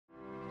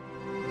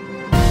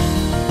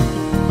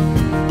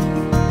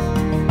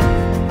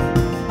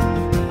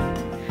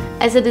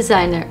As a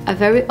designer, I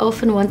very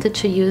often wanted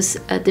to use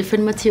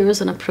different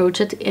materials on a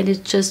project, and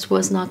it just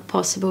was not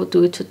possible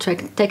due to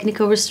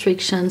technical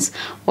restrictions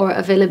or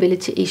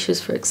availability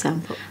issues, for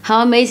example.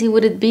 How amazing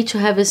would it be to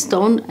have a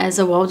stone as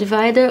a wall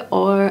divider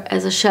or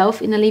as a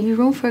shelf in a living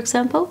room, for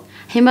example?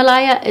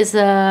 Himalaya is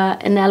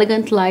an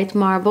elegant light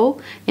marble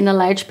in a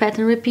large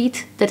pattern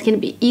repeat that can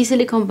be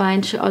easily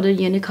combined to other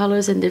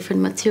unicolors and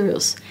different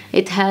materials.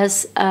 It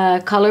has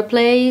color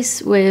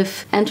plays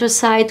with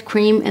anthracite,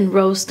 cream and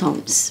rose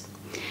tones.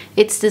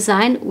 It's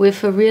designed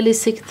with a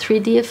realistic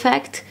 3D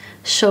effect,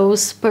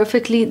 shows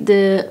perfectly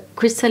the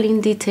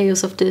crystalline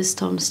details of the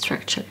stone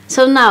structure.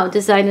 So now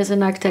designers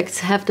and architects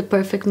have the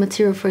perfect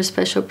material for a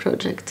special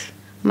project.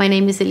 My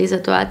name is Elisa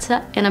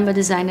Toazza and I'm a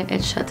designer at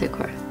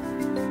Schattdecor.